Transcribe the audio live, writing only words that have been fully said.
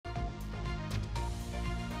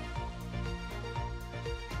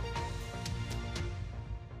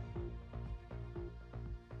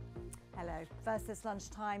Hello. First this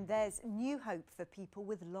lunchtime, there's new hope for people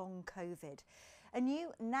with long COVID. A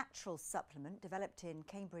new natural supplement developed in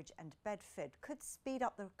Cambridge and Bedford could speed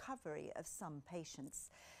up the recovery of some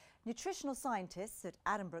patients. Nutritional scientists at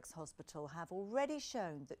Addenbrooke's Hospital have already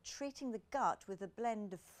shown that treating the gut with a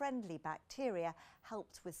blend of friendly bacteria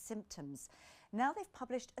helped with symptoms. Now they've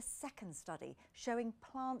published a second study showing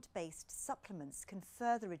plant-based supplements can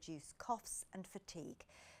further reduce coughs and fatigue.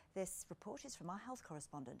 This report is from our health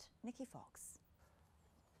correspondent, Nikki Fox.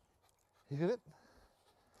 You did it?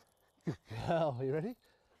 Good girl. Are you ready?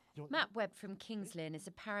 Matt Webb from Kings Lynn is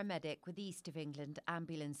a paramedic with East of England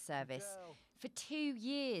Ambulance Service. For 2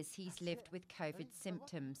 years he's lived with COVID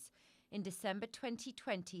symptoms. In December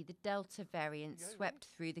 2020, the Delta variant swept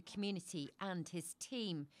through the community and his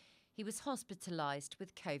team. He was hospitalised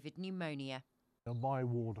with COVID pneumonia. On my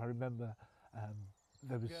ward, I remember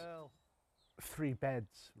there was 3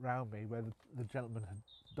 beds round me where the gentleman had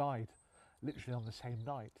died, literally on the same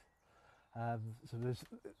night. So there's,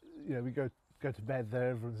 we go to bed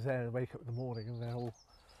there, everyone's there, and wake up in the morning, and they're all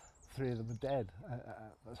 3 of them are dead.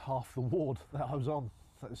 That's half the ward that I was on.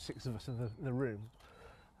 There was 6 of us in the room,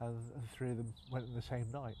 and 3 of them went in the same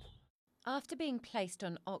night. After being placed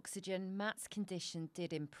on oxygen, Matt's condition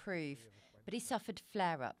did improve, but he suffered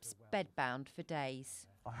flare-ups, bedbound for days.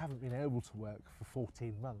 I haven't been able to work for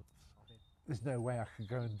 14 months. There's no way I could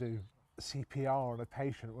go and do CPR on a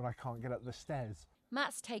patient when I can't get up the stairs.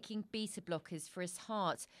 Matt's taking beta blockers for his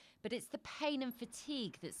heart, but it's the pain and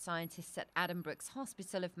fatigue that scientists at Addenbrooke's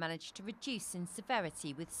Hospital have managed to reduce in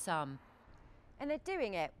severity with some. And they're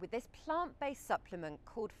doing it with this plant-based supplement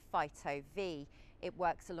called Phyto V. It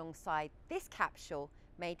works alongside this capsule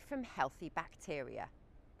made from healthy bacteria.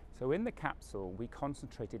 So in the capsule, we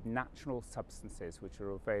concentrated natural substances which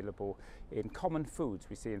are available in common foods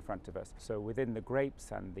we see in front of us. So within the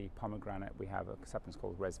grapes and the pomegranate, we have a substance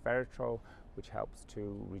called resveratrol, which helps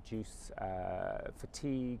to reduce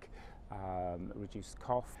fatigue, reduce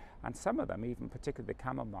cough. And some of them, even particularly the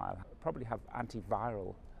chamomile, probably have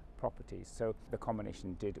antiviral properties. So the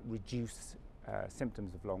combination did reduce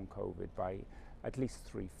symptoms of long COVID by at least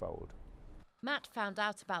 3-fold. Matt found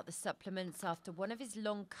out about the supplements after one of his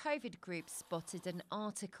long COVID groups spotted an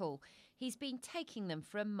article. He's been taking them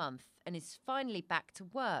for a month and is finally back to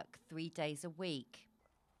work 3 days a week.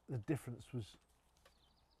 The difference was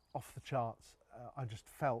off the charts. I just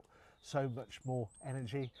felt so much more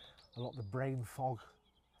energy. A lot of the brain fog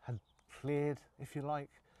had cleared, if you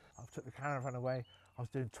like. I took the caravan away. I was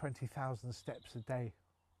doing 20,000 steps a day.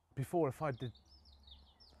 Before, if I did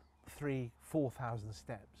 3,000-4,000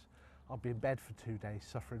 steps, I'd be in bed for 2 days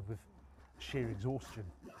suffering with sheer exhaustion.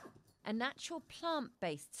 A natural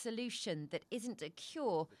plant-based solution that isn't a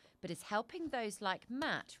cure, but is helping those like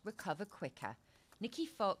Matt recover quicker. Nikki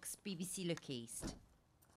Fox, BBC Look East.